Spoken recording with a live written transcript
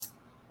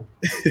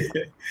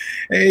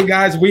Hey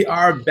guys, we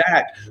are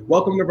back.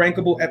 Welcome to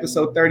Rankable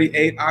episode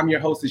 38. I'm your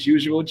host as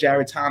usual,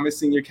 Jared Thomas,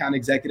 Senior Account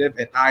Executive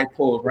at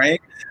iPull Rank.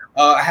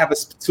 I have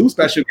two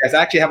special guests.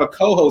 I actually have a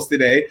co-host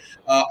today,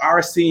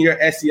 our Senior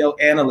SEO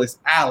Analyst,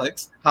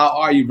 Alex. How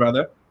are you,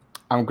 brother?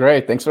 I'm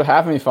great. Thanks for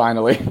having me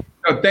finally.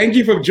 Thank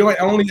you for joining.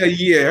 Only a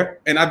year,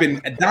 and I've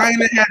been dying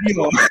to have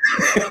you on,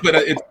 but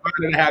it's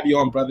fun to have you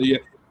on, brother.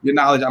 Your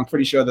knowledge, I'm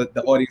pretty sure that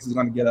the audience is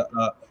going to get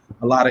a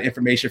lot of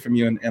information from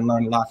you and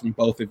learn a lot from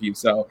both of you.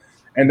 So,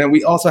 and then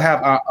we also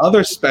have our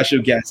other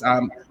special guest.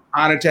 I'm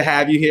honored to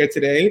have you here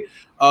today.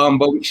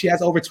 But she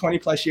has over 20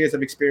 plus years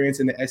of experience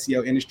in the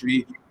SEO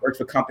industry, worked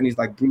for companies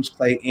like Bruce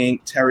Clay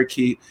Inc.,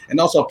 Terrakeet, and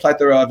also a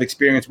plethora of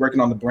experience working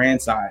on the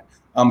brand side.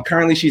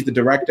 Currently, she's the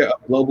director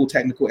of global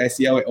technical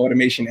SEO at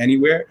Automation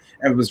Anywhere,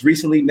 and was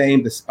recently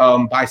named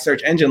by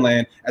Search Engine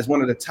Land as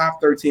one of the top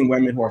 13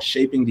 women who are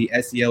shaping the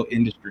SEO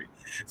industry.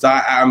 So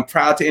I'm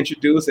proud to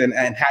introduce and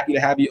happy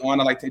to have you on.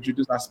 I'd like to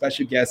introduce our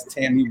special guest,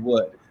 Tammy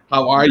Wood.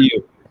 How are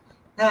you?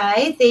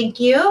 Hi, thank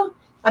you.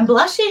 I'm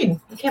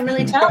blushing. You can't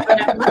really tell,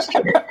 but I'm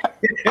blushing.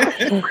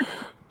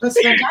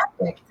 That's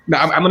fantastic.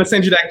 Now, I'm going to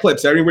send you that clip.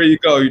 So everywhere you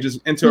go, you just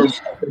enter.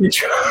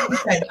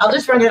 Okay, I'll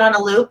just run it on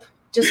a loop.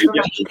 Just for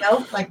my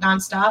ego, like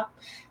nonstop.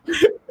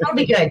 That'll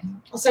be good.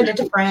 I'll send it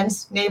to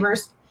friends,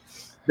 neighbors.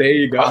 There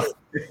you go.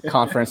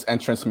 Conference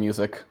entrance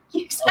music.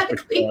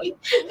 Exactly.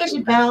 I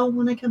should bow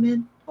when I come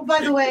in. Oh,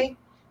 by the way,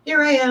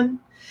 here I am.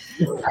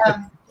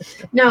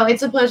 No,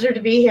 it's a pleasure to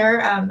be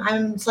here.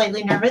 I'm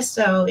slightly nervous,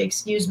 so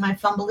excuse my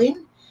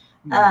fumbling.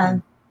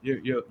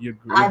 You're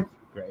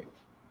great.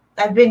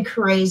 I've been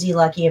crazy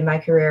lucky in my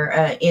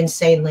career,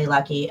 insanely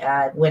lucky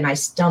when I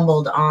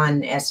stumbled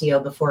on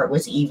SEO before it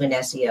was even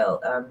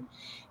SEO.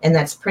 And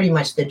that's pretty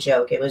much the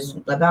joke. It was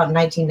about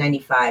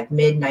 1995,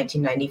 mid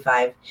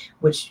 1995,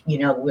 which,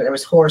 where there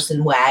was horse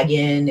and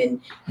wagon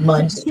and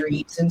mud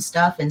streets and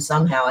stuff. And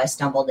somehow I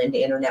stumbled into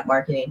internet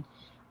marketing.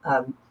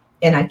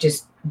 And I've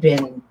just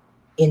been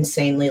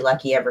insanely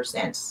lucky ever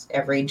since.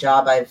 Every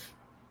job I've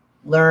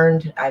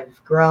learned,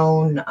 I've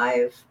grown,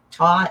 I've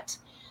taught.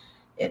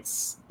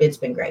 It's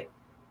been great.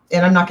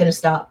 And I'm not going to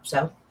stop.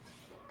 So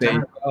there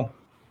you go.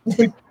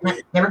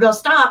 Never go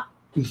stop.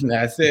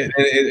 That's it.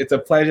 It's a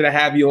pleasure to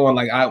have you on.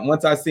 Like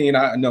once I seen,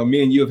 I know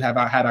me and you have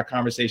had our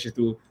conversation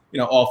through,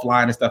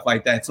 offline and stuff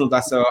like that. As soon as I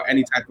saw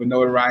any type of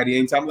notoriety,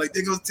 anytime I'm like,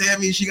 there goes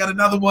Tammy, she got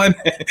another one.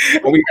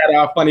 And we had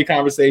our funny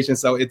conversation.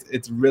 So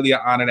it's really an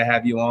honor to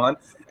have you on.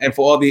 And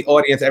for all the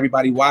audience,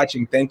 everybody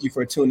watching, thank you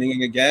for tuning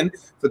in again.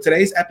 So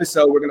today's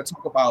episode, we're going to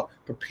talk about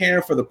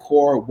preparing for the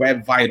core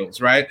web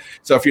vitals, right?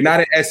 So if you're not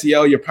an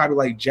SEO, you're probably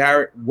like,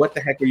 Jared, what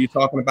the heck are you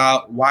talking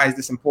about? Why is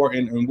this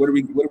important? And what are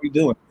we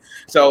doing?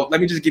 So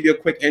let me just give you a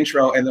quick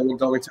intro, and then we'll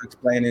go into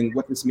explaining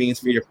what this means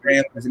for your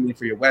brand, what does it mean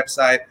for your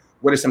website,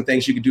 what are some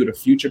things you can do to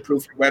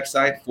future-proof your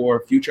website for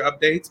future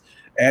updates,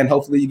 and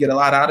hopefully you get a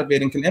lot out of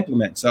it and can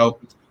implement. So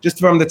just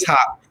from the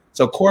top,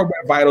 so core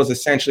web vitals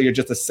essentially are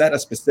just a set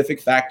of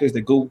specific factors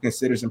that Google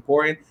considers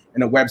important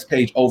in a web's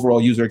page overall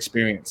user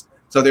experience.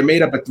 So they're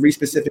made up of 3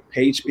 specific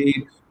page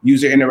speed,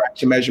 user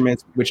interaction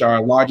measurements, which are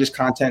our largest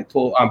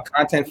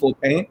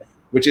contentful paint,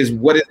 which is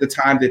what is the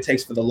time that it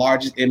takes for the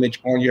largest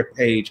image on your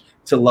page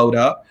to load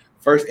up,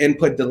 first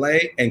input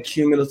delay, and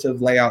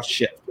cumulative layout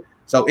shift.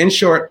 So in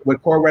short,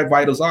 what core web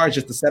vitals are is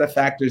just a set of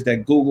factors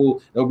that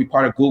will be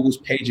part of Google's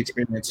page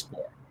experience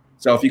score.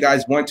 So if you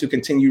guys want to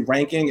continue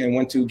ranking and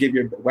want to give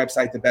your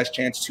website the best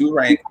chance to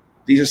rank,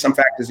 these are some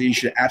factors that you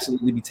should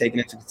absolutely be taking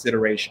into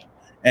consideration.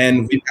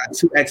 And we've got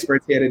 2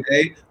 experts here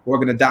today. We're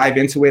going to dive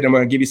into it, and we're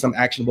going to give you some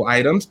actionable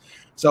items.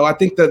 So I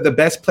think the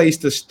best place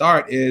to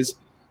start is,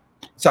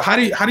 so how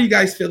do you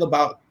guys feel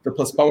about the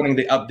postponing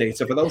the update?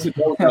 So for those who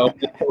don't know,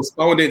 they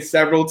postponed it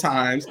several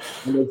times,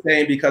 and they're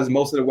saying because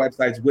most of the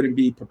websites wouldn't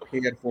be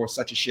prepared for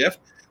such a shift.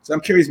 So I'm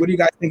curious, what do you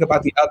guys think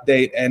about the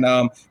update? And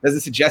does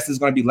it suggest it's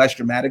going to be less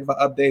dramatic of an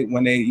update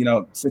when they,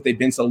 since they've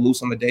been so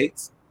loose on the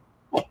dates?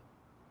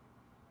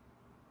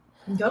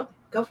 Go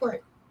for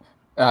it.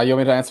 You want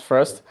me to answer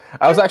first?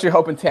 I was actually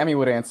hoping Tammy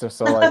would answer.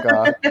 So like,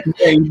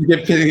 you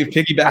get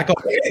piggyback on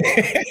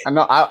it.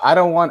 I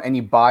don't want any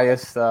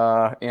biased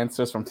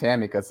answers from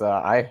Tammy because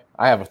I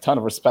have a ton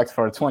of respect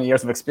for her 20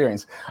 years of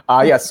experience.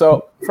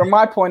 So from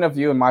my point of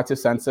view and my 2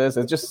 senses,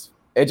 it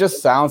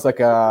just sounds like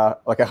a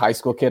high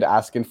school kid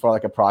asking for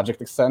like a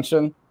project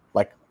extension,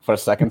 like for a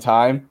second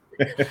time.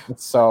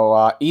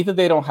 So either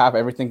they don't have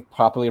everything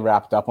properly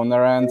wrapped up on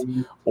their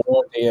end,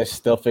 or they are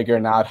still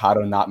figuring out how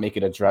to not make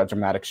it a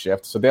dramatic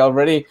shift. So they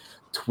already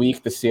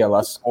tweaked the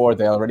CLS score.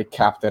 They already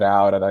capped it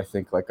out at, I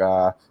think, like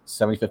a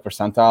 75th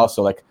percentile.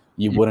 So like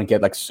you wouldn't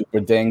get like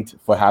super dinged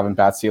for having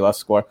bad CLS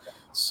score.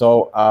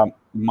 So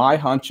my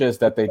hunch is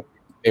that they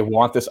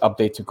want this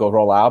update to go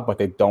roll out, but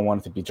they don't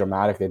want it to be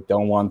dramatic. They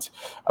don't want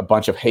a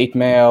bunch of hate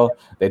mail.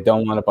 They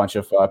don't want a bunch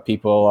of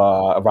people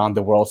around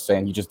the world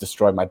saying, you just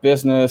destroyed my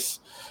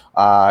business.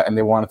 And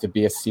they want it to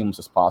be as seamless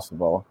as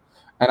possible.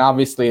 And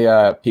obviously,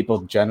 people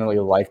generally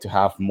like to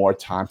have more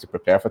time to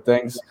prepare for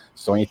things.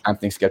 So anytime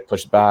things get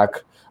pushed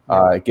back,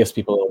 it gives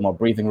people a little more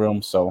breathing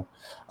room. So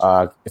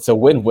it's a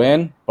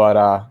win-win.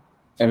 But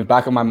in the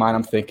back of my mind,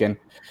 I'm thinking,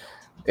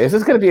 is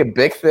this going to be a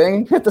big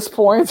thing at this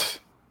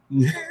point?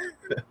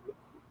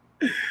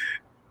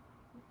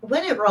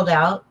 When it rolled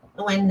out,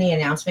 when the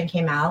announcement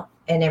came out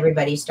and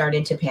everybody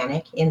started to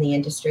panic in the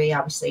industry,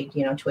 obviously,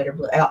 Twitter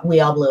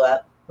we all blew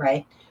up,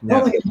 right? Yeah.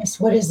 Oh my goodness,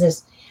 what is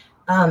this?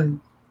 I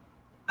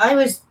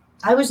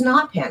was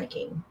not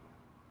panicking.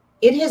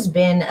 It has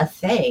been a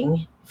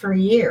thing for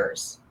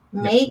years.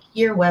 Make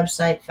your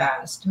website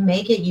fast,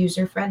 make it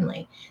user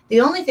friendly.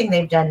 The only thing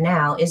they've done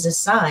now is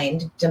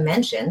assigned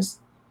dimensions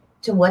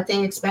to what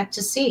they expect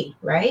to see,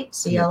 right?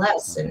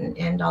 CLS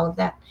and all of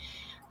that.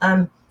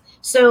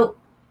 So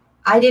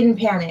I didn't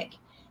panic.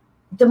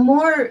 The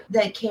more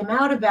that came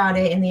out about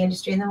it in the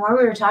industry and the more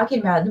we were talking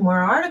about it, the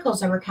more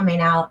articles that were coming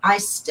out, I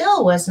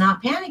still was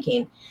not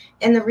panicking.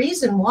 And the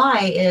reason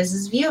why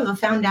is if you have a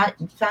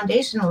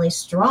foundationally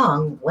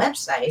strong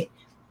website,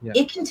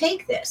 it can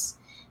take this.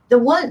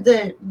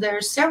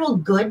 There's several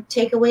good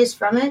takeaways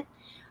from it.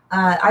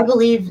 I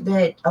believe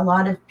that a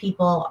lot of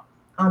people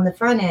on the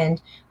front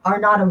end are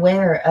not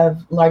aware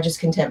of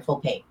largest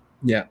contentful paint.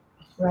 Yeah.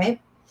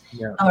 Right.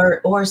 Yeah.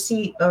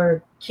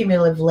 Or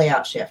cumulative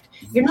layout shift.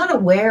 You're not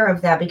aware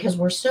of that because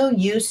we're so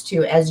used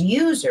to, as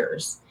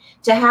users,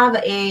 to have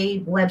a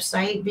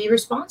website be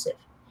responsive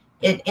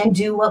and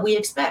do what we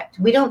expect.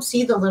 We don't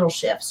see the little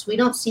shifts. We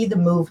don't see the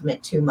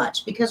movement too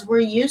much because we're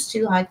used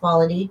to high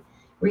quality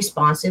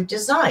responsive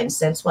design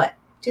since what,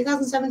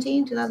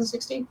 2017,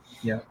 2016?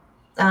 Yeah.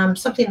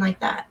 Something like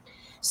that.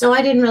 So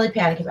I didn't really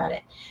panic about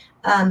it.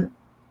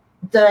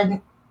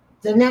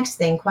 The next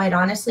thing, quite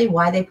honestly,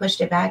 why they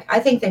pushed it back, I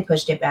think they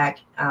pushed it back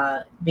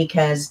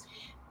because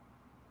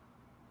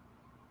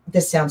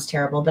this sounds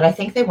terrible, but I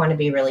think they want to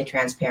be really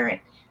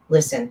transparent.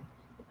 Listen,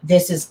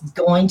 this is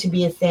going to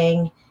be a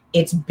thing.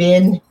 It's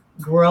been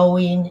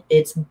growing.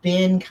 It's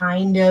been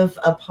kind of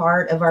a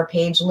part of our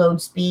page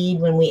load speed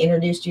when we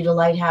introduced you to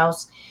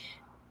Lighthouse.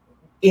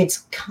 It's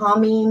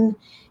coming,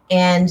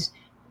 and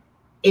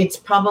it's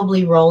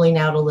probably rolling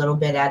out a little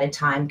bit at a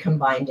time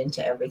combined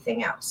into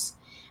everything else.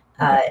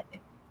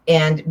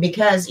 And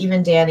because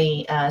even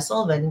Danny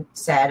Sullivan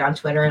said on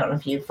Twitter, I don't know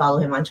if you follow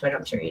him on Twitter,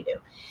 I'm sure you do,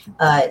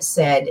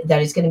 said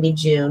that it's going to be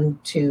June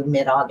to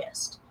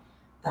mid-August,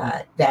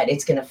 that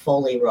it's going to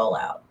fully roll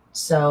out.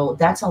 So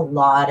that's a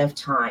lot of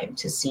time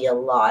to see a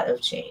lot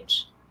of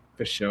change.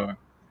 For sure.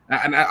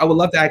 And I would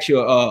love to ask you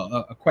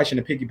a question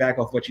to piggyback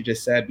off what you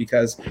just said,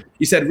 because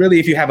you said really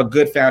if you have a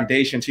good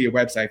foundation to your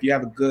website, if you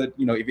have a good,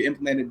 if you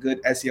implement a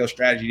good SEO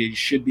strategy, you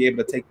should be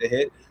able to take the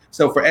hit.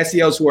 So for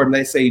SEOs who are,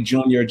 let's say,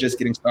 junior, just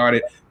getting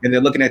started, and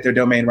they're looking at their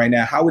domain right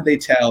now, how would they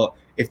tell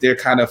if they're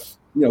kind of,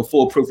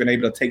 foolproof and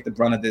able to take the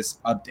brunt of this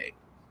update?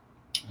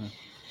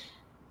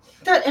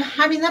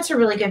 That's a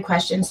really good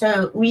question.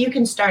 So you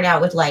can start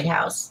out with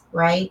Lighthouse,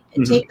 right?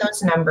 Mm-hmm. Take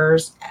those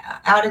numbers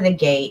out of the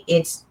gate.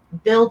 It's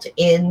built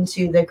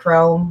into the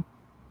Chrome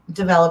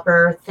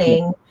developer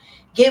thing. Mm-hmm.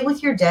 Get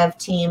with your dev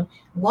team,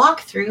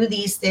 walk through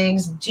these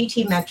things,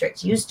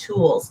 GTmetrix, use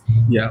tools,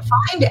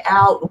 find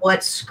out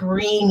what's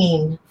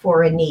screaming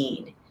for a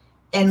need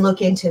and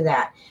look into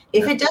that.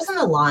 If it doesn't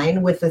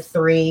align with the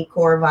 3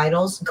 core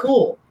vitals,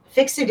 cool,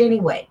 fix it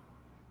anyway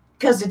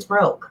because it's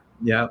broke.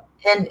 Yeah.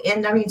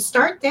 And I mean,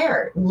 start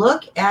there,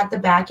 look at the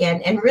back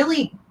end, and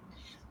really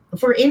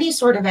for any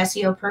sort of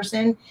SEO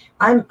person,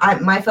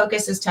 my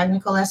focus is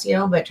technical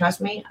SEO, but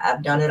trust me,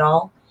 I've done it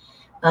all.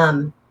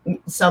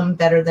 Some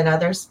better than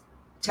others.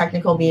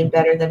 Technical being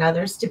better than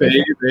others. There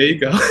you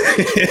go.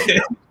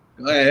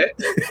 Go ahead.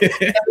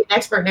 An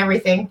expert in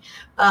everything.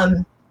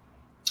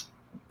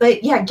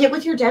 But yeah, get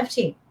with your dev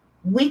team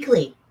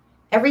weekly,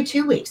 every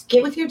 2 weeks.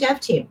 Get with your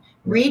dev team.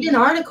 Read an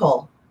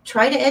article.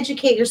 Try to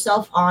educate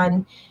yourself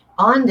on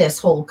this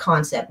whole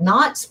concept,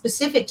 not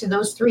specific to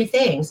those 3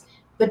 things,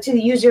 but to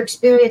the user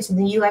experience and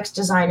the UX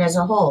design as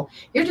a whole.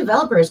 Your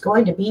developer is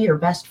going to be your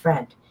best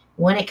friend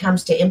when it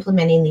comes to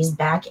implementing these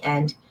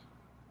back-end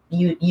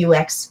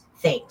UX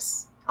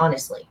things.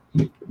 Honestly,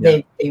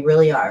 they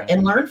really are.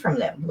 And learn from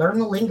them. Learn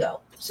the lingo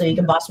so you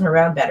can boss them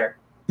around better.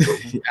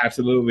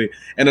 Absolutely.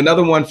 And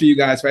another one for you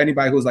guys, for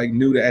anybody who's like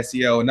new to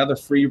SEO, another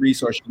free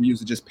resource you can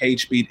use is just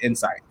PageSpeed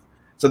Insight.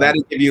 So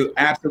that'll give you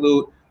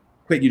absolute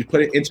quick. You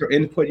put it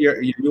input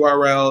your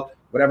URL,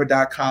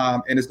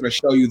 whatever.com, and it's going to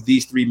show you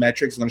these 3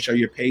 metrics. It's going to show you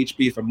your page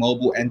speed for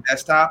mobile and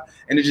desktop,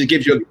 and it just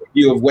gives you a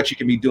view of what you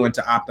can be doing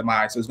to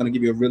optimize. So it's going to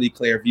give you a really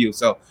clear view.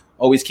 So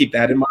always keep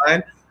that in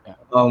mind.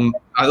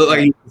 I look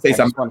like you say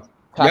something.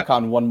 Tack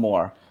on one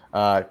more.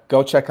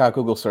 Go check out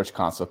Google Search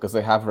Console because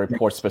they have a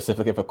report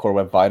specifically for Core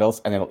Web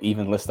Vitals, and it'll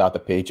even list out the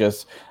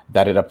pages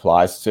that it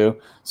applies to.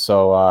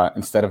 So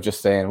instead of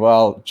just saying,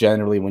 well,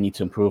 generally we need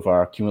to improve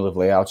our cumulative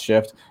layout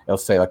shift, it'll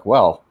say like,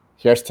 well,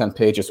 here's 10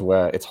 pages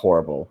where it's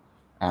horrible.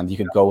 And you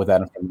can go with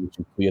that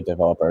information to your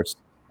developers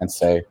and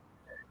say,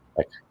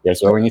 like,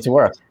 here's where we need to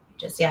work.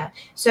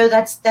 So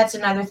that's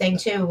another thing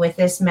too with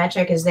this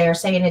metric is they're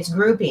saying it's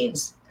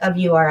groupings of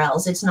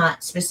URLs. It's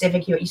not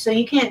specific. So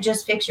you can't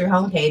just fix your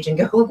homepage and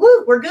go,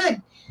 woo, we're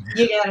good.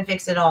 You got to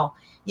fix it all.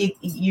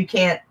 You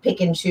can't pick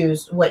and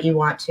choose what you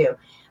want to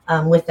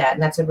with that.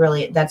 And that's a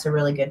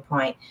really good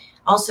point.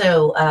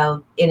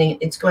 Also,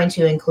 it's going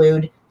to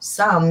include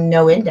some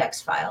no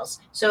index files.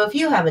 So if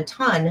you have a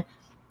ton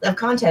of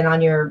content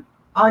on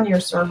your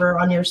server,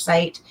 on your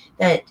site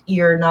that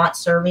you're not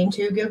serving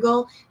to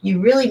Google, you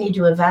really need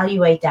to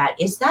evaluate that.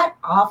 Is that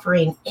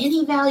offering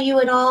any value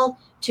at all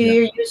to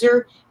your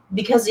user?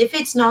 Because if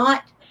it's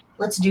not,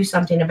 let's do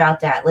something about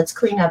that. Let's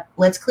clean up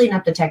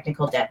the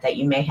technical debt that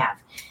you may have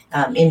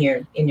in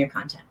your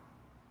content.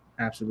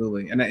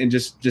 Absolutely. And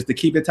just to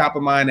keep it top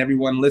of mind,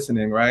 everyone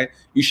listening, right?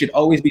 You should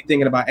always be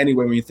thinking about,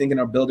 anyway, when you're thinking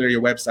of building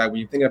your website, when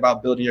you're thinking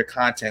about building your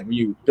content, when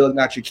you're building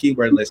out your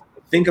keyword list,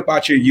 think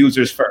about your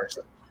users first.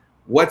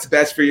 What's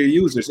best for your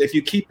users? If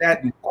you keep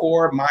that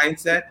core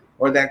mindset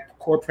or that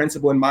core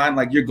principle in mind,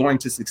 like, you're going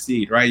to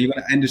succeed, right? You're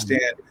going to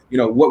understand,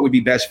 what would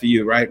be best for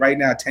you, right? Right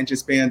now, attention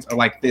spans are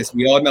like this.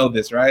 We all know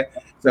this, right?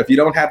 So if you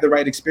don't have the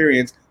right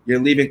experience, you're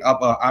leaving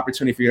up an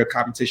opportunity for your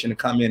competition to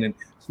come in and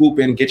swoop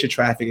in, get your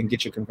traffic, and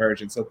get your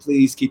conversion. So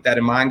please keep that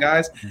in mind,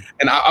 guys.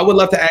 And I would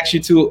love to ask you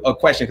too a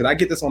question, because I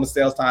get this on the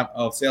sales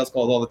calls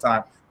all the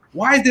time.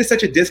 Why is there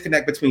such a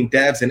disconnect between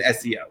devs and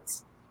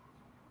SEOs?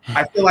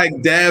 I feel like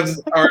devs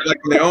are like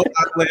their own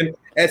island.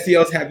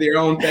 SEOs have their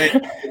own thing.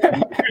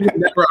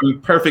 Never a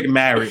perfect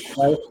marriage,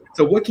 right?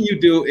 So what can you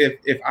do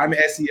if I'm an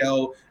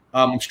SEO,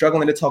 I'm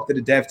struggling to talk to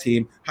the dev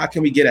team? How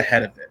can we get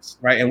ahead of this,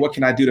 right? And what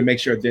can I do to make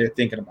sure they're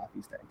thinking about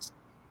these things?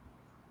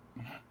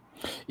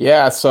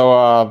 Yeah,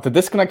 so the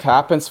disconnect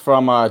happens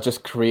from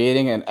just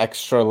creating an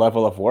extra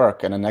level of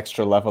work and an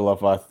extra level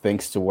of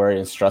things to worry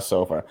and stress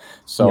over.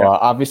 So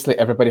obviously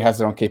everybody has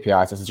their own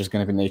KPIs. This is just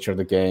going to be the nature of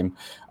the game.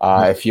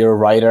 If you're a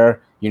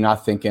writer, you're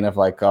not thinking of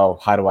like, oh,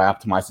 how do I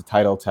optimize the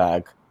title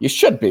tag? You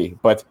should be,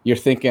 but you're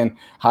thinking,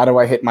 how do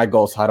I hit my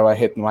goals? How do I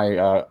hit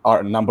my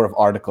number of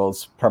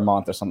articles per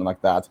month or something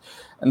like that?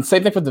 And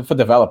same thing for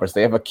developers.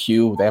 They have a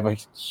queue. They have a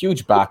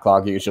huge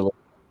backlog usually.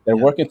 They're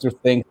working through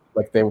things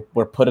like they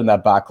were put in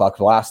that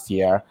backlog last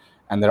year,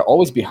 and they're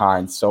always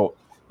behind. So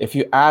if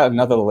you add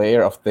another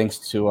layer of things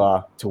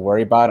to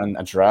worry about and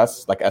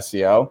address, like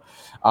SEO,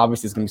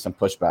 obviously there's going to be some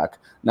pushback.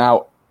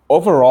 Now,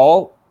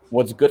 overall,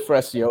 what's good for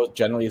SEO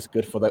generally is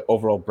good for the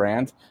overall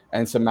brand,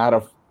 and it's a matter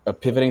of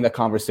pivoting the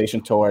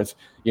conversation towards,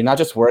 you're not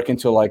just working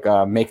to like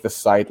make the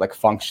site like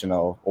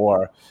functional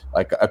or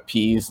like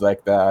appease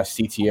like the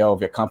CTO of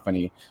your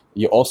company.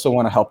 You also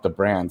want to help the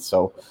brand.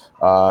 So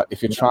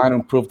if you're trying to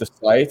improve the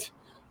site,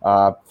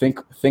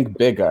 think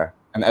bigger.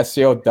 And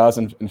SEO does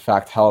in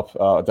fact help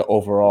the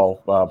overall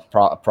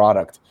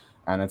product.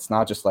 And it's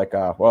not just like,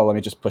 well, let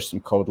me just push some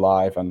code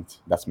live and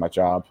that's my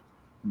job.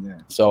 Yeah.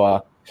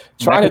 So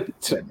trying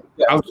to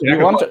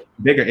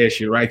bigger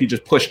issue, right? If you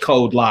just push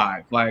code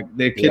live, like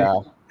there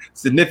can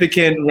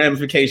significant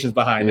ramifications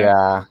behind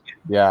that.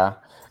 Yeah.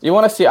 You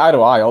want to see eye to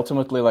eye.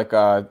 Ultimately, like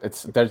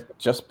they're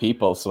just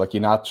people. So like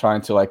you're not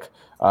trying to like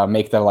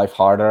make their life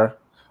harder.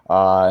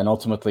 And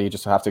ultimately, you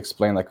just have to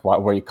explain like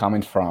where you're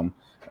coming from.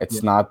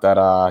 It's not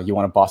that you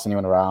want to boss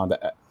anyone around.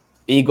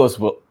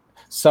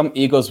 Some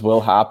egos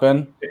will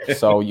happen.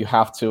 So you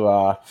have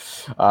to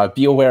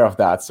be aware of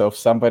that. So if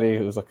somebody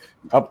who's like,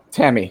 oh,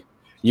 Tammy,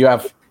 you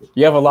have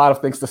a lot of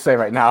things to say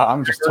right now.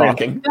 I'm just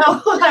talking.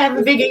 No, I have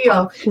a big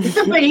ego.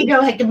 My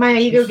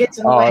ego gets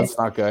in the way. Oh, it's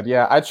not good.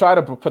 Yeah, I try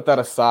to put that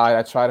aside.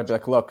 I try to be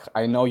like, look,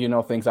 I know you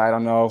know things I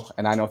don't know,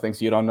 and I know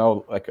things you don't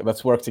know. Like,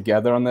 let's work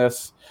together on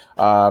this.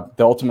 The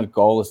ultimate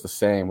goal is the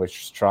same,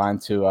 which is trying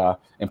to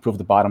improve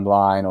the bottom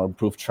line or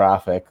improve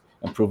traffic,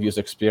 improve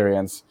user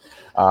experience.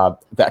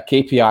 That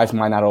KPIs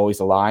might not always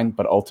align,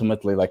 but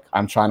ultimately, like,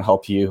 I'm trying to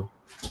help you,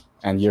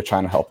 and you're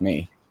trying to help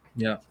me.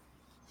 Yeah,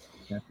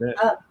 that's it.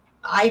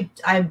 I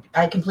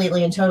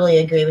completely and totally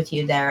agree with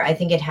you there. I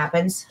think it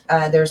happens.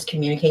 There's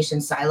communication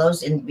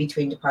silos in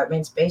between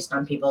departments based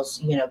on people's,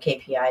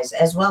 KPIs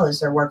as well as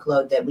their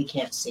workload that we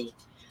can't see.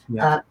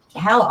 Yeah.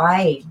 How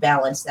I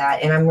balance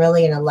that, and I'm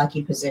really in a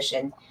lucky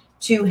position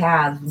to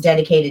have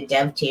dedicated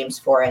dev teams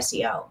for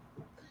SEO.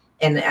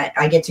 And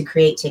I get to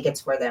create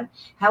tickets for them.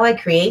 How I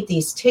create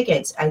these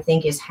tickets, I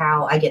think, is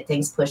how I get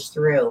things pushed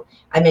through.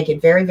 I make it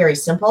very, very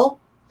simple.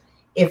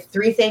 If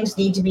 3 things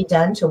need to be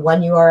done to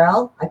one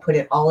URL, I put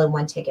it all in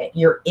one ticket.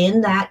 You're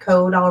in that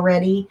code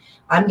already.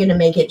 I'm going to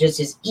make it just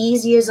as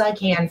easy as I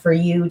can for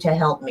you to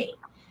help me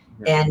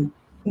and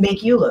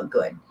make you look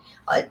good.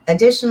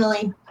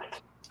 Additionally,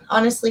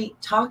 honestly,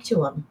 talk to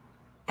them.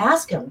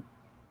 Ask them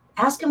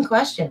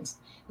questions.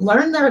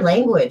 Learn their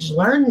language.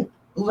 Learn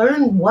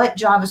what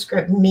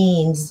JavaScript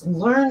means.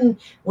 Learn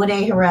what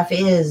Ahref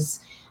is.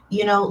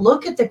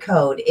 Look at the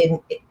code and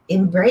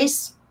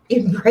embrace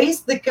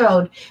the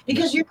code,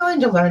 because you're going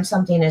to learn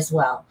something as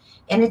well.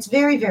 And it's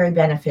very, very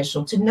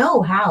beneficial to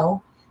know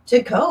how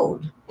to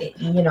code,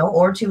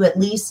 or to at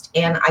least,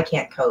 and I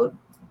can't code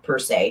per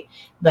se,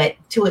 but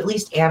to at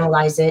least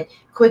analyze it,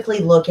 quickly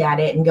look at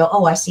it and go,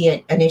 oh, I see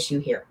an issue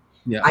here.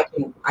 Yeah.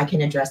 I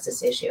can address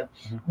this issue.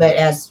 Mm-hmm. But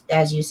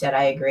as you said,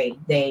 I agree.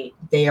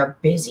 They are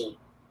busy.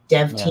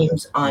 Dev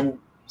teams on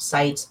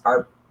sites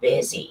are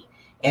busy,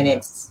 and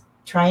it's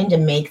trying to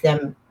make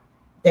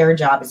their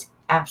job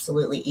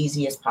absolutely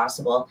easy as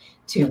possible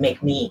to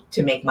make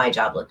my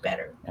job look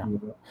better.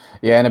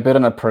 Yeah, and a bit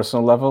on a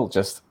personal level,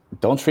 just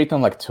don't treat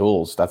them like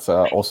tools. That's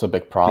also a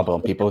big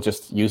problem. People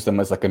just use them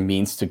as like a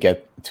means to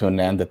get to an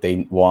end that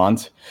they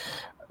want.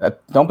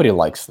 Nobody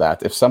likes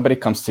that. If somebody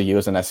comes to you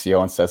as an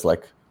SEO and says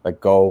like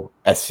go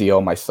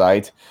SEO my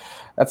site,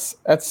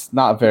 that's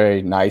not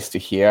very nice to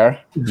hear.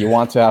 You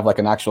want to have like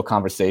an actual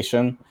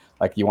conversation.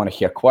 Like you want to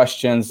hear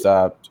questions,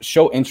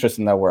 show interest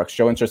in their work,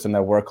 show interest in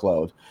their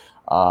workload,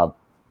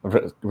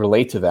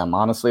 relate to them.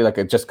 Honestly, like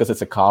just because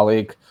it's a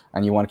colleague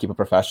and you want to keep it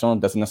professional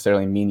doesn't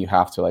necessarily mean you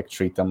have to like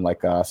treat them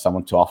like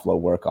someone to offload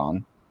work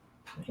on.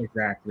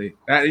 Exactly.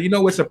 You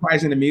know what's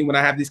surprising to me when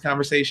I have these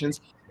conversations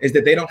is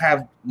that they don't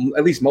have,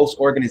 at least most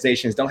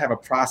organizations don't have a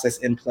process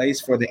in place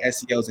for the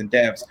SEOs and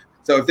devs.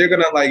 So if you're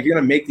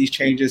gonna make these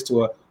changes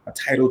to a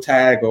title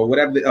tag or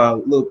whatever,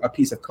 a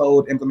piece of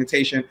code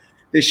implementation,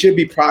 there should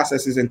be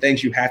processes and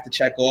things you have to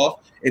check off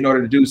in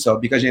order to do so.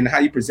 Because how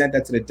you present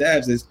that to the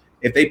devs is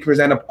if they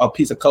present a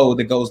piece of code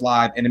that goes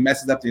live and it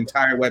messes up the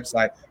entire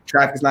website,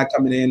 traffic's not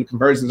coming in,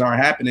 conversions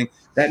aren't happening,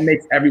 that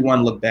makes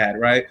everyone look bad,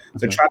 right?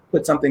 So try to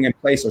put something in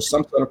place or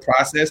some sort of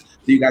process so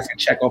you guys can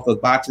check off those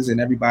boxes and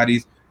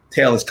everybody's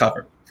tail is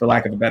covered, for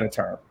lack of a better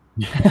term.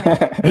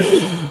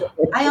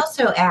 I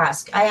also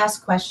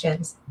ask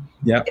questions.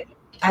 Yeah,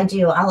 I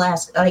do. I'll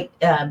ask, like,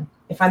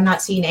 if I'm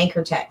not seeing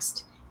anchor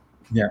text.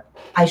 Yeah,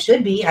 I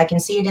should be. I can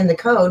see it in the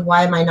code.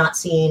 Why am I not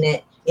seeing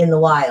it in the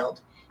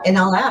wild? And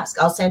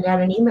I'll send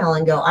out an email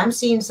and go, I'm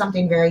seeing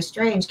something very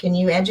strange. Can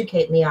you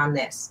educate me on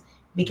this?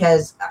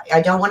 Because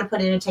I don't want to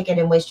put in a ticket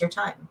and waste your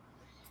time.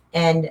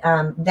 And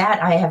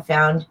that I have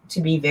found to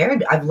be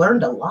I've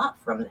learned a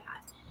lot from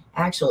that,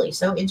 actually.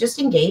 So just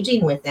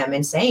engaging with them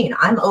and saying,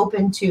 I'm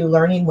open to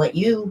learning what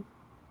you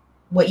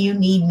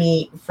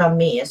need from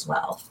me as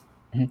well.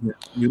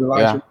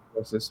 Utilize your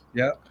resources.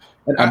 Yeah.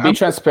 And be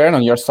transparent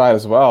on your side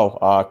as well,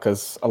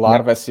 because a lot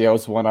of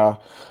SEOs want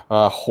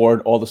to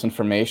hoard all this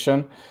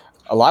information.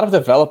 A lot of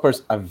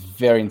developers are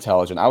very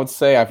intelligent. I would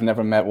say I've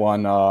never met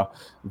one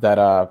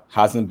that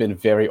hasn't been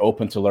very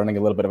open to learning a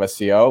little bit of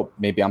SEO.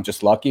 Maybe I'm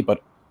just lucky,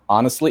 but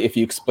honestly, if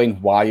you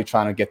explain why you're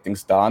trying to get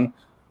things done,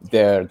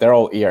 they're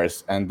all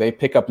ears, and they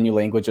pick up new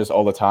languages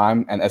all the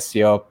time. And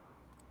SEO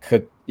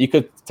you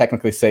could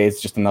technically say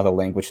it's just another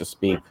language to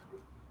speak.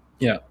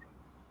 Yeah.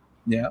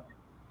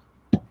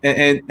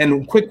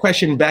 And quick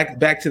question back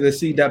to the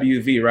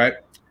CWV, right?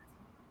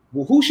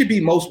 Well, who should be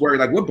most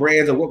worried? Like, what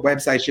brands or what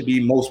websites should be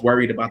most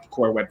worried about the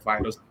Core Web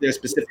Vitals? Is there a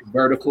specific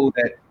vertical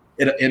that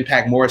it'll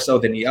impact more so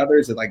than the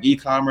others? Is it like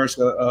e-commerce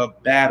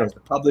bad, or the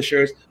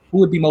publishers? Who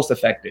would be most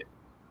affected?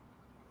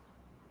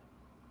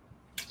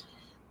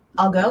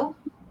 I'll go.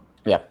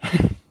 Yeah.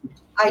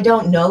 I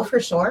don't know for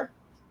sure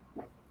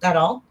at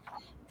all,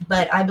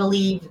 but I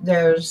believe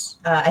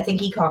I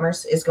think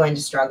e-commerce is going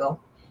to struggle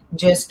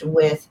just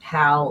with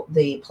how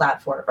the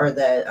platform or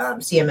the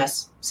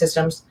CMS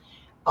systems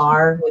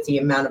are, with the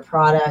amount of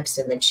products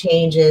and the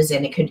changes,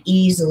 and it could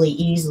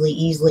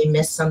easily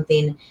miss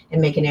something and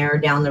make an error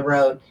down the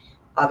road.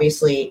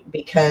 Obviously,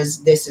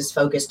 because this is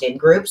focused in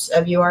groups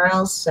of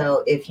URLs,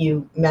 so if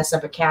you mess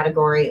up a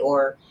category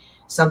or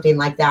something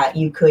like that,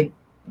 you could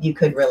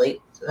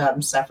really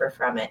suffer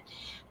from it.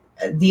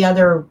 The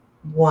other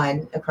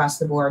one across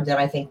the board that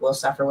I think will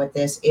suffer with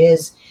this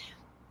is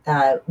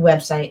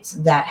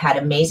websites that had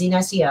amazing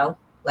SEO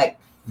like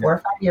 4 or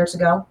 5 years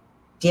ago,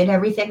 did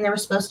everything they were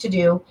supposed to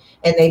do,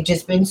 and they've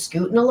just been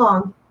scooting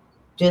along,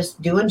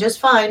 just doing just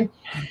fine.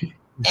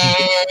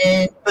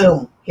 And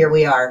boom, here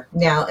we are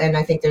now. And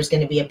I think there's going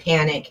to be a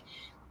panic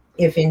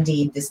if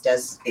indeed this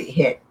does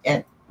hit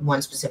at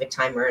one specific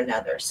time or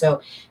another.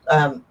 So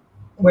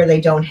where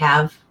they don't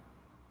have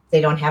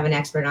an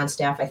expert on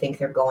staff, I think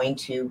they're going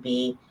to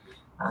be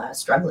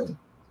struggling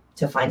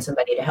to find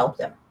somebody to help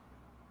them.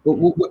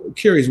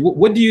 Curious,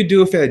 what do you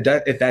do if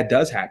that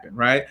does happen,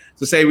 right?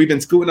 So say we've been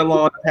scooting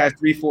along the past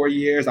 3-4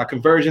 years, our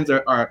conversions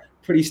are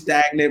pretty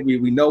stagnant.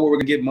 We know what we're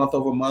gonna get month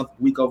over month,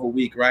 week over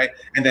week, right?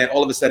 And then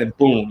all of a sudden,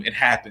 boom, it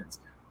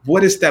happens.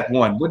 What is step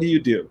one? What do you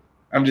do?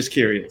 I'm just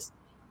curious.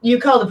 You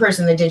call the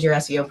person that did your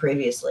SEO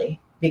previously,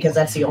 because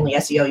that's the only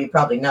SEO you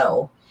probably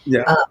know.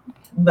 Yeah.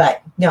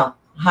 But no,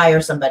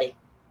 hire somebody.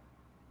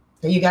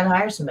 You got to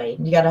hire somebody.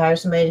 You got to hire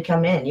somebody to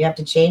come in. You have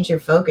to change your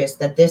focus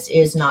that this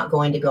is not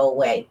going to go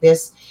away.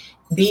 This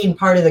being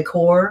part of the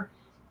core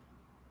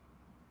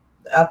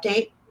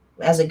update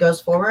as it goes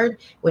forward,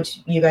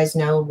 which you guys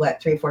know,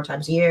 3 or 4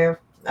 times a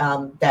year,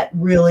 that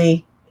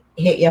really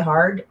hit you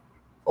hard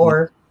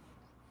or,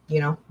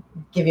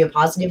 give you a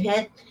positive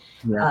hit.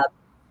 Yeah.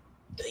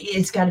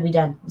 It's got to be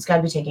done. It's got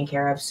to be taken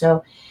care of.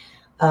 So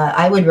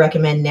I would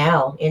recommend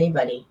now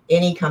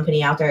any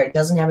company out there that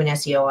doesn't have an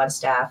SEO on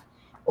staff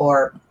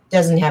or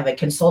doesn't have a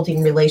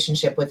consulting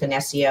relationship with an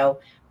SEO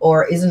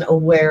or isn't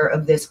aware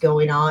of this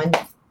going on,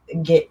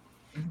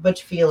 put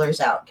your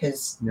feelers out,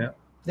 because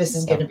this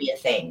is going to be a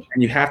thing.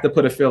 And you have to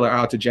put a filler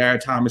out to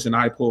Jared Thomas and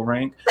iPull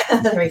Rank.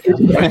 There you go.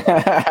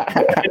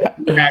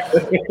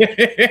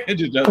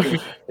 Just joking.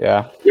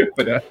 Yeah.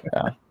 But,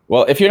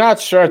 Well, if you're not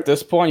sure at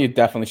this point, you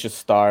definitely should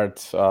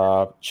start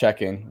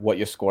checking what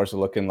your scores are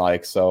looking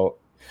like. So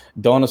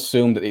don't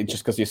assume that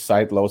just because your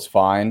site loads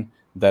fine,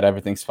 that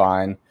everything's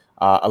fine.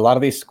 A lot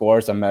of these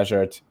scores are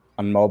measured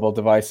on mobile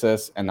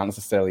devices and not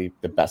necessarily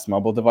the best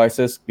mobile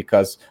devices,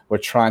 because we're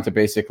trying to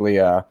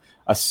basically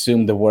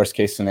assume the worst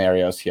case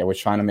scenarios here. We're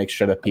trying to make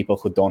sure that people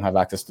who don't have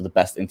access to the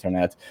best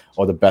internet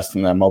or the best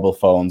in their mobile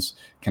phones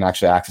can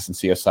actually access and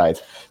see your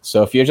site.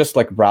 So if you're just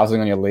like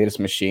browsing on your latest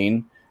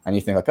machine and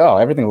you think like, oh,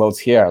 everything loads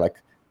here, like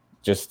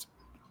just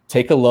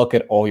take a look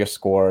at all your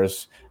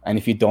scores. And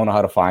if you don't know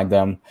how to find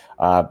them,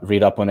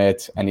 read up on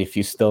it. And if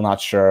you're still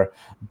not sure,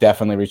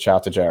 definitely reach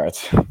out to Jared.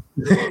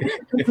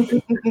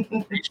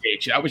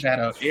 Appreciate you. I wish I had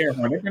an air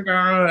horn.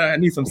 I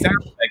need some sound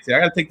effects here.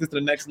 I gotta take this to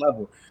the next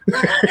level.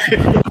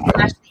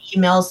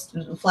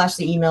 Flash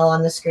the email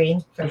on the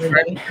screen for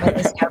everybody.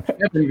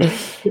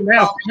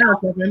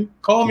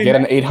 Call me. Get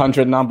an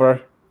 800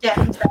 number.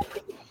 Yeah,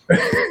 exactly.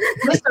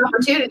 Missed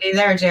opportunity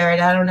there, Jared.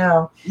 I don't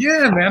know.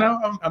 Yeah, man,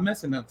 I'm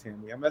messing up,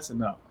 Tammy. I'm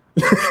messing up.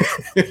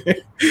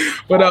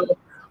 But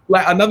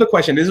another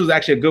question. This was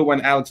actually a good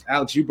one, Alex.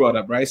 You brought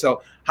up, right?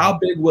 So, how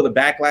big will the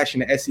backlash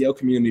in the SEO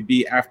community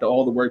be after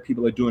all the work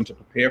people are doing to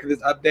prepare for this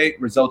update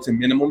results in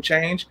minimum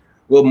change?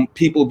 Will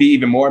people be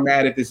even more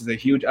mad if this is a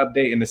huge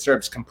update and the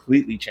SERPs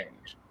completely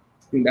change?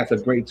 I think that's a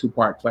great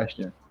two-part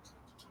question.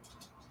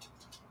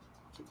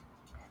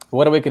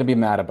 What are we going to be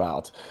mad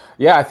about?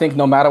 Yeah, I think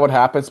no matter what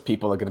happens,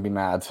 people are going to be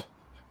mad.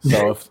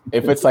 So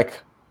if it's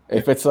like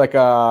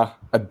a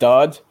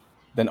dud,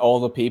 then all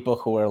the people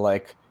who are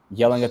like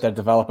yelling at their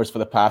developers for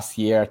the past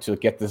year to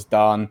get this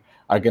done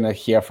are going to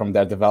hear from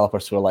their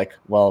developers who are like,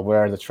 well,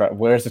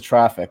 where's the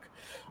traffic?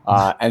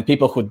 And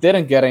people who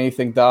didn't get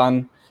anything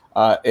done,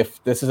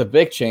 if this is a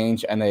big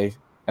change and they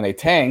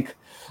tank,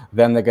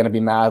 then they're going to be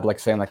mad, like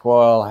saying like,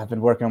 well, I've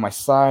been working on my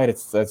site.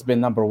 It's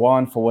been number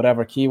one for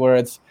whatever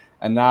keywords.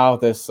 And now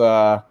this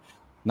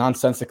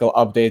nonsensical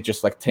update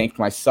just like tanked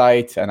my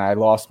site and I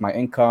lost my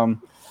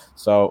income.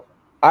 So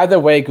either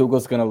way,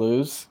 Google's going to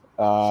lose,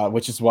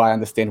 which is why I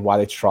understand why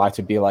they try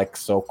to be like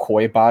so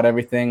coy about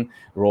everything,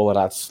 roll it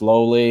out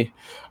slowly.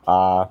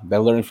 They're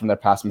learning from their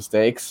past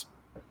mistakes.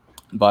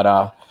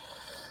 But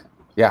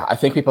yeah, I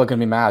think people are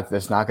going to be mad.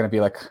 There's not going to be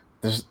like,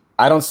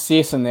 I don't see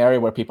a scenario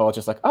where people are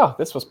just like, oh,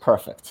 this was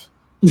perfect.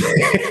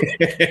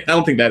 I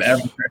don't think that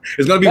ever.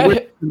 There's going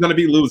to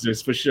be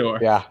losers for sure.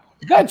 Yeah.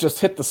 That just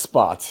hit the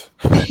spot.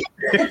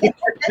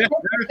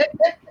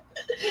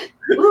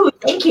 Ooh,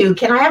 thank you.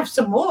 Can I have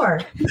some more?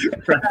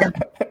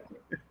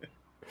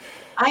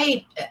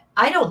 I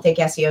don't think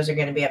SEOs are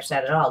going to be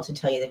upset at all, to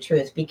tell you the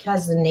truth,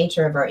 because the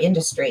nature of our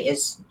industry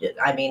is,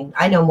 I mean,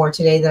 I know more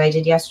today than I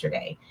did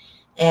yesterday.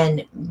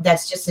 And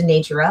that's just the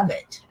nature of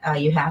it.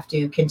 You have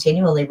to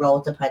continually roll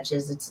with the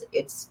punches.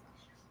 It's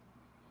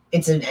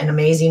an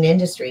amazing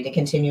industry to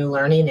continue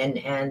learning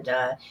and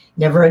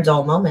never a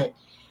dull moment.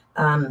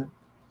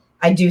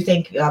 I do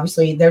think,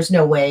 obviously, there's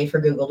no way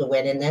for Google to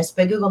win in this,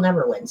 but Google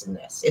never wins in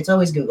this. It's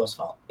always Google's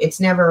fault.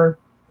 It's never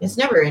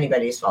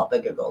anybody's fault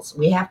but Google's.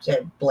 We have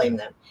to blame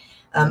them.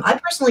 I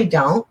personally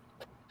don't.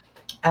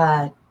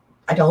 I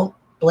don't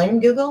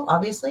blame Google,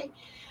 obviously.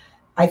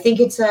 I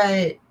think it's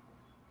the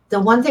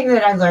one thing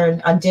that I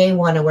learned on day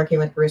one of working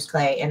with Bruce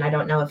Clay, and I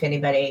don't know if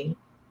anybody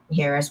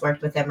here has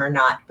worked with him or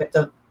not, but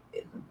the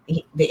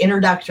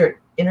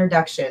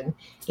introduction,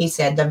 he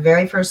said, the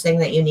very first thing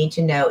that you need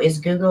to know is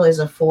Google is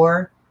a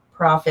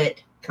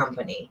for-profit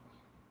company.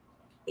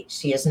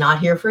 She is not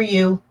here for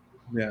you.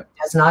 Yeah.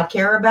 Does not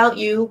care about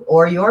you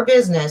or your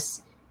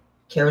business,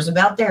 cares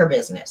about their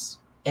business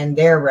and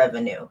their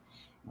revenue.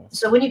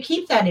 So when you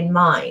keep that in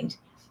mind,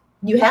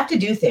 you have to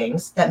do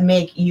things that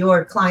make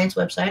your client's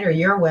website or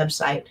your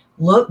website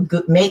look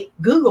good, make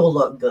Google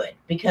look good,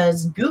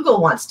 because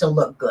Google wants to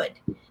look good.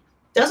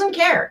 Doesn't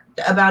care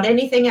about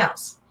anything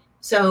else.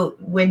 So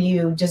when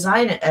you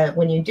design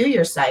when you do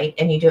your site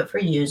and you do it for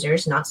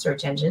users, not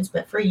search engines,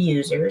 but for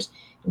users,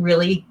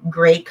 really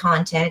great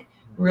content,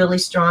 really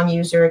strong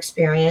user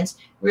experience,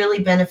 really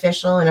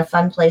beneficial and a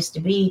fun place to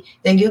be,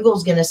 then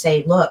Google's going to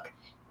say, look,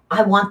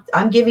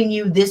 I'm giving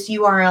you this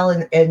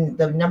URL in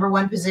the number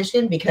one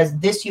position because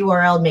this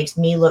URL makes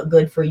me look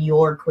good for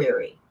your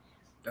query.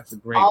 That's a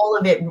great. All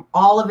of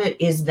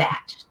it is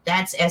that.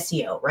 That's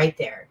SEO right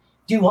there.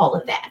 Do all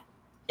of that.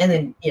 And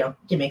then,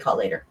 give me a call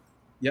later.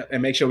 Yep,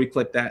 and make sure we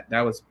clip that. That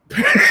was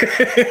that's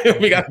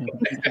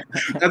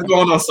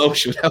going on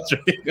social. That's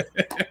really good.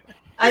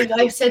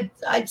 I've said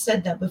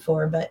that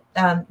before, but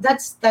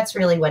that's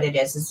really what it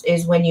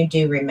is when you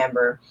do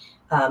remember,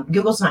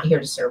 Google's not here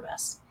to serve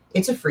us.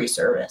 It's a free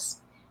service,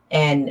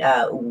 and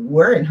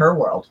we're in her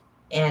world,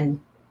 and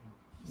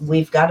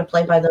we've got to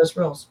play by those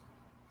rules.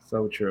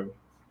 So true.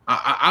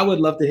 I would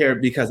love to hear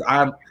it, because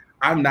I'm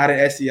not an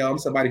SEO. I'm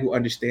somebody who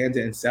understands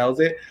it and sells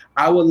it.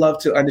 I would love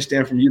to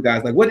understand from you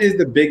guys, like, what is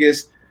the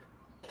biggest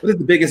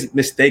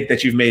mistake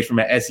that you've made from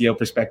an SEO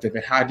perspective,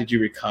 and how did you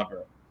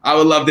recover? I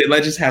would love to.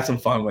 Let's just have some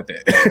fun with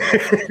it.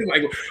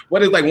 Like,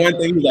 what is like one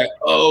thing you're like,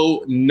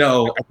 oh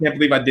no, I can't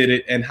believe I did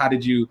it, and how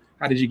did you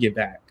get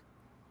back?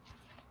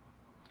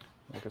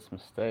 Biggest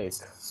mistake.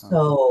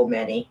 So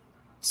many.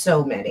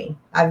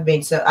 I've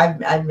made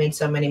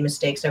so many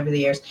mistakes over the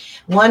years.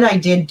 One I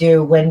did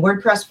do when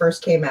WordPress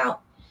first came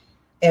out,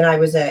 and I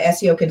was a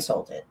SEO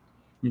consultant,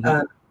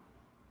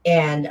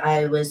 and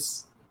I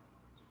was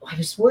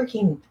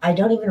working. I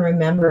don't even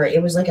remember.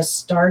 It was like a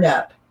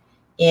startup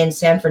in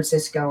San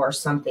Francisco or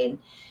something,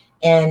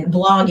 and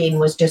blogging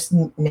was just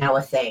now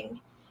a thing,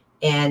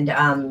 and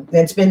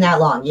it's been that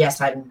long. Yes,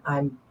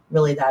 I'm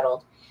really that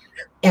old.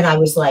 And I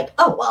was like,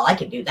 oh, well, I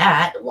can do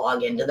that.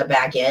 Log into the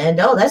back end.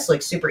 Oh, this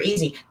looks super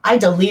easy. I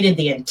deleted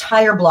the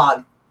entire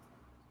blog.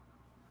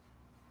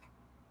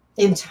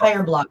 Didn't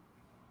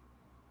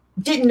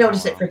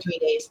notice it for 3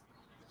 days.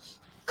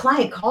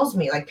 Client calls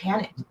me like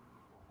panicked,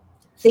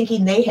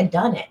 thinking they had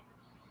done it.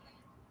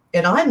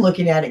 And I'm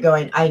looking at it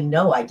going, I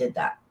know I did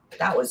that.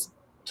 That was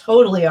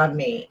totally on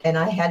me. And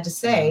I had to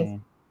say,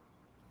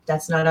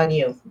 that's not on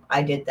you.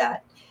 I did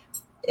that.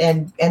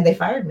 And they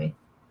fired me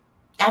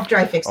after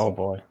I fixed it. Oh,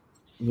 boy.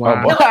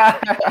 Wow.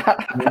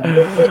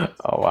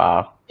 Oh,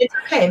 wow. It's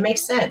okay. It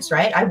makes sense,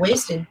 right? I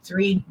wasted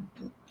three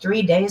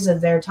days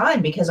of their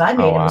time because I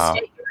made a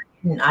mistake.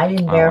 I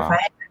didn't verify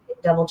it. I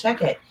didn't double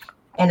check it.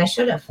 And I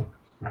should have.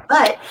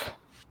 But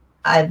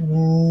I've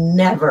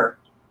never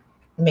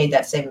made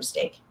that same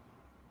mistake.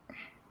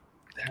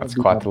 That's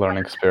quite the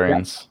learning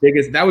experience.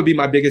 That would be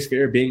my biggest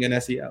fear, being an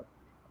SEO.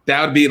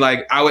 That would be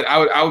like,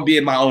 I would be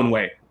in my own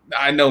way.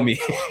 I know me.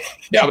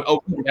 I would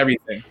open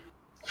everything.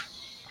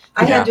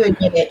 I had to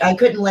admit it. I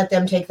couldn't let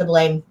them take the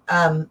blame.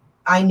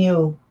 I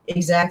knew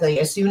exactly.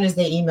 As soon as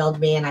they emailed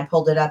me and I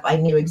pulled it up, I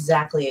knew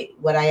exactly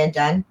what I had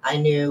done. I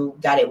knew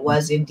that it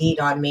was indeed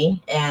on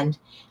me. And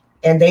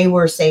they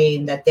were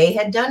saying that they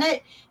had done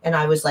it. And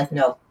I was like,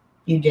 no,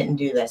 you didn't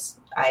do this.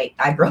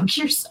 I broke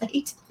your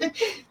site.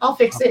 I'll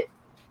fix it.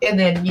 And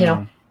then,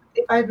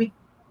 they fired me.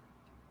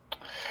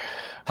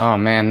 Oh,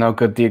 man, no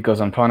good deed goes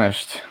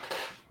unpunished.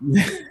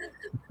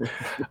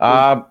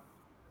 I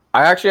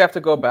actually have to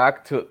go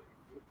back to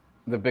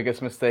the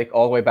biggest mistake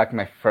all the way back to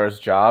my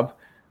first job.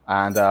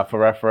 And for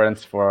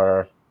reference,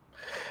 for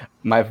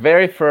my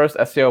very first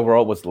SEO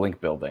role was link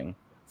building.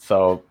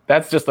 So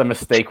that's just a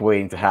mistake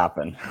waiting to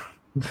happen.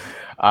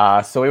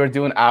 So we were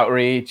doing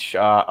outreach,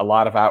 a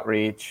lot of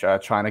outreach,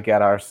 trying to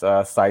get our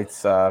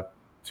sites to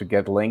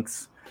get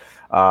links,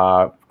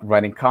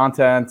 writing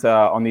content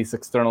on these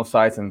external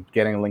sites and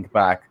getting a link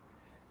back.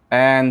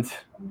 And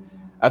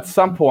at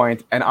some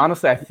point, and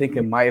honestly, I think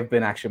it might have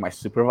been actually my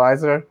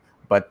supervisor,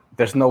 but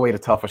there's no way to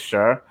tell for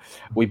sure.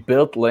 We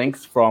built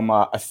links from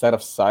a set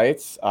of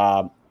sites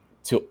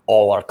to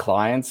all our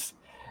clients,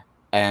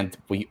 and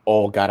we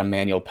all got a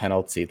manual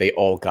penalty. They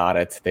all got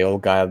it. They all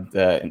got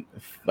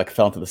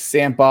fell into the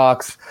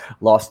sandbox,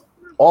 lost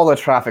all the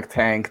traffic,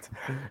 tanked,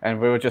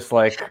 and we were just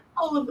like,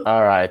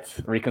 all right,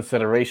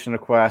 reconsideration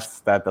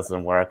requests. That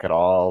doesn't work at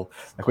all.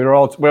 Like we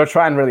were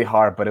trying really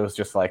hard, but it was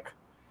just like,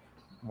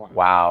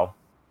 wow.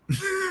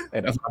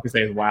 That's what I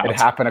say is wow. It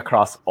happened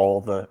across all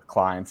the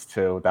clients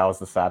too. That was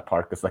the sad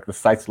part, because like the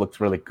sites looked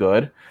really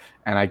good,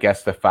 and I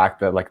guess the fact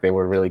that like they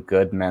were really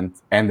good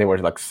and they were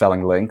like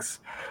selling links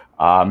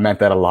meant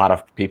that a lot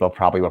of people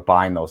probably were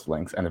buying those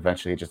links, and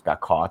eventually it just got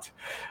caught.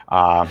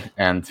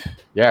 And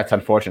yeah, it's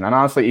unfortunate. And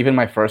honestly, even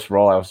my first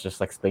role, I was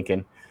just like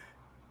thinking,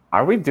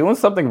 are we doing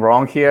something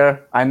wrong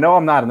here? I know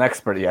I'm not an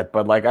expert yet,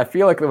 but like I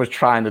feel like they were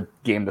trying to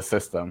game the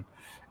system.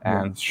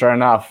 And sure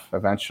enough,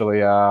 eventually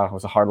it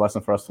was a hard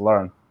lesson for us to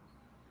learn.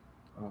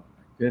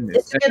 Goodness.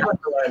 It's a good one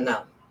to learn,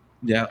 though.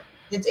 Yeah.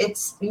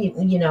 It's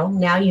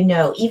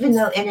now even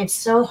though, and it's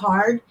so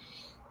hard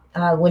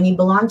when you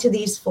belong to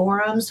these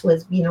forums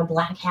with,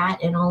 Black Hat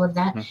and all of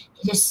that,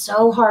 it is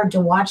so hard to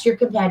watch your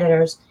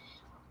competitors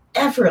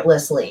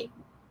effortlessly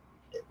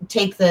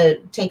take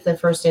the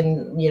first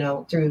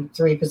in, through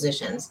 3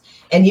 positions,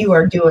 and you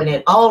are doing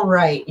it all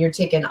right. You're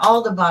ticking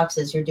all the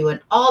boxes. You're doing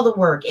all the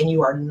work, and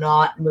you are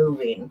not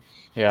moving.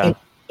 Yeah.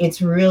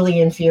 It's really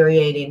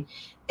infuriating.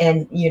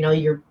 And,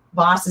 your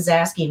boss is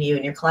asking you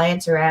and your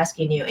clients are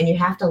asking you, and you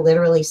have to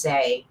literally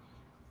say,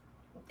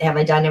 have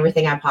I done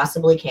everything I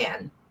possibly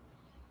can?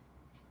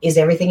 Is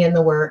everything in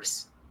the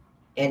works?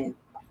 And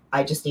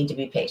I just need to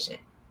be patient.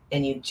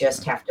 And you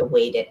just have to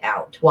wait it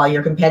out while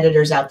your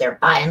competitors out there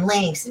buying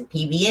links and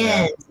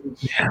PBNs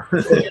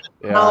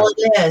and all of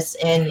this.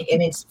 And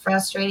it's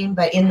frustrating,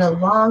 but in the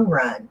long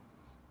run,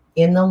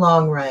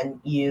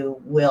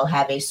 you will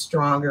have a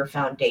stronger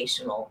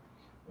foundational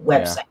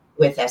website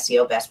with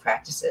SEO best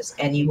practices,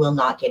 and you will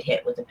not get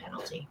hit with a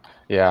penalty.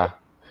 Yeah.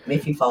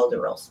 If you follow the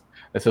rules.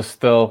 This was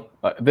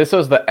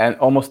the end,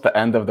 almost the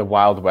end of the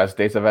Wild West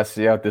days of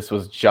SEO. This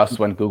was just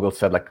when Google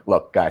said, like,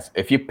 look, guys,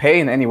 if you pay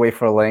in any way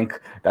for a link,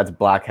 that's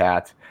Black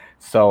Hat.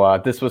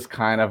 So this was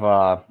kind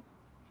of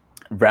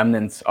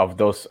remnants of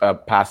those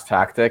past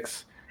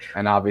tactics.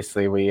 And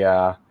obviously we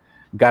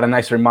got a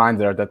nice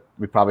reminder that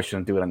we probably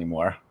shouldn't do it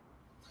anymore.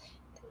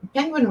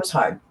 Penguin was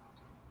hard.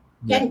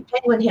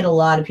 Penguin hit a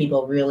lot of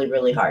people really,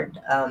 really hard.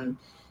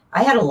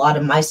 I had a lot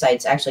of my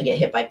sites actually get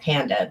hit by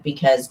Panda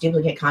because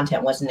duplicate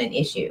content wasn't an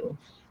issue.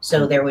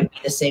 So there would be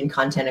the same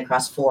content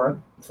across four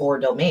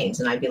domains.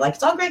 And I'd be like,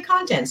 it's all great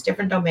content, it's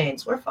different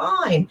domains. We're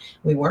fine.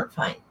 We weren't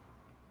fine.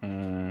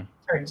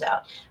 Turns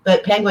out.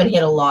 But Penguin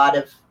hit a lot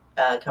of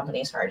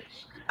companies hard.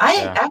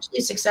 I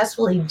actually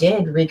successfully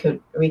did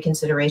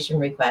reconsideration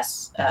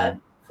requests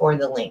for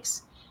the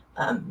links.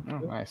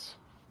 Nice.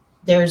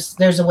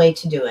 There's a way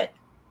to do it.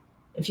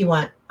 If you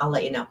want, I'll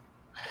let you know.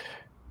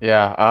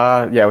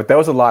 Yeah. There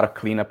was a lot of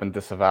cleanup and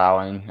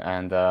disavowing,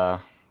 and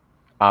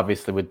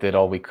obviously we did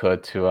all we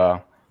could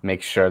to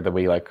make sure that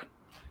we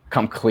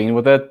come clean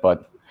with it.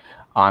 But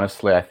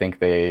honestly, I think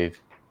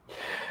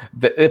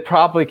it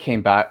probably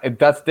came back. It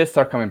did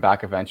start coming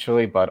back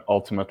eventually, but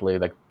ultimately,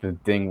 the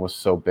ding was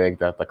so big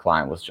that the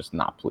client was just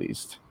not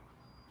pleased.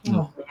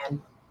 Oh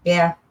man,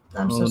 yeah,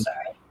 I'm so sorry.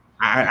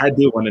 I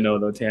do want to know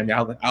though, Tammy.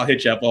 I'll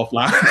hit you up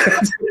offline.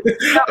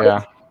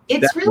 Yeah,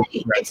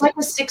 it's like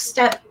a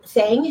 6-step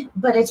thing,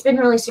 but it's been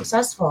really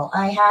successful.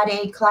 I had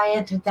a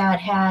client that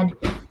had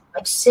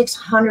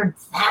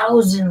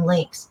 600,000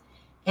 links,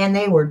 and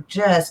they were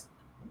just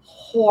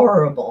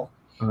horrible.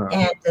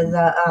 And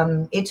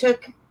it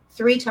took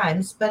 3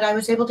 times, but I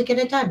was able to get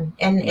it done.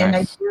 And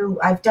nice.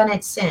 I've done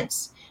it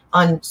since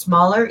on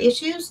smaller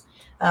issues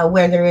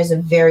where there is a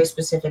very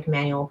specific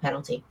manual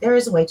penalty. There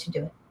is a way to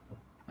do it.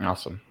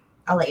 Awesome.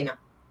 I'll let you know.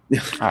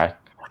 All right.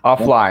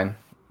 Offline.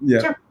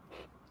 Yeah. Sure.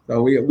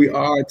 So we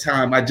are at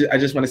time. I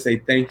just want to say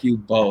thank you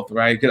both,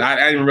 right? Because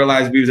I didn't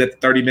realize we was at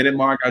the 30-minute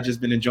mark. I've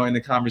just been enjoying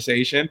the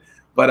conversation.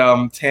 But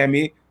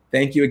Tammy,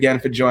 thank you again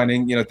for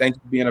joining. Thank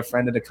you for being a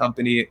friend of the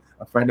company,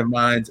 a friend of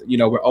mine.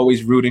 We're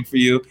always rooting for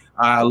you.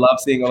 I love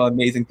seeing all the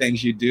amazing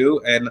things you do,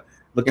 and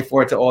looking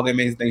forward to all the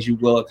amazing things you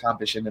will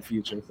accomplish in the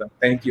future. So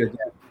thank you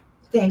again.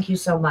 Thank you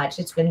so much.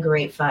 It's been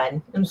great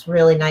fun. It was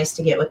really nice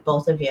to get with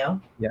both of you.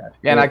 Yeah,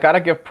 and I gotta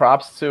give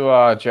props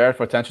to Jared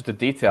for attention to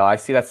detail. I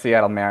see that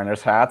Seattle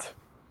Mariners hat.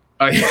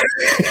 Oh, yeah.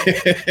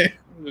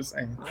 I'm just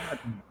saying.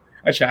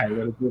 I tried a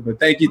little bit, but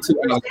thank you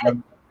too.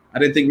 I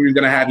didn't think we were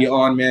going to have you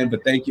on, man,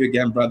 but thank you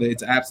again, brother.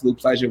 It's an absolute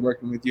pleasure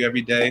working with you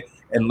every day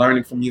and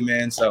learning from you,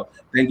 man. So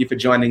thank you for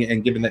joining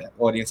and giving the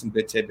audience some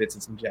good tidbits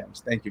and some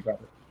gems. Thank you,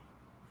 brother.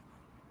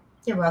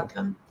 You're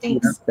welcome.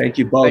 Thanks. Yeah, thank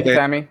you both. Thank you,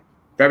 Tammy.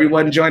 For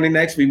everyone joining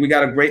next week, we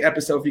got a great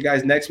episode for you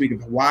guys next week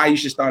of why you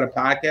should start a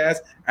podcast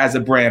as a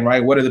brand,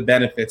 right? What are the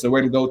benefits? So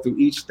we're going to go through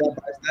each step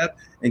by step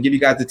and give you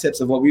guys the tips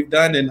of what we've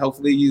done, and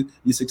hopefully you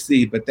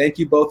succeed. But thank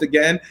you both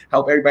again.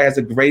 Hope everybody has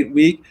a great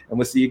week, and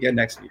we'll see you again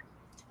next week.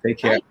 Take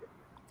care.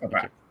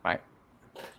 Bye-bye.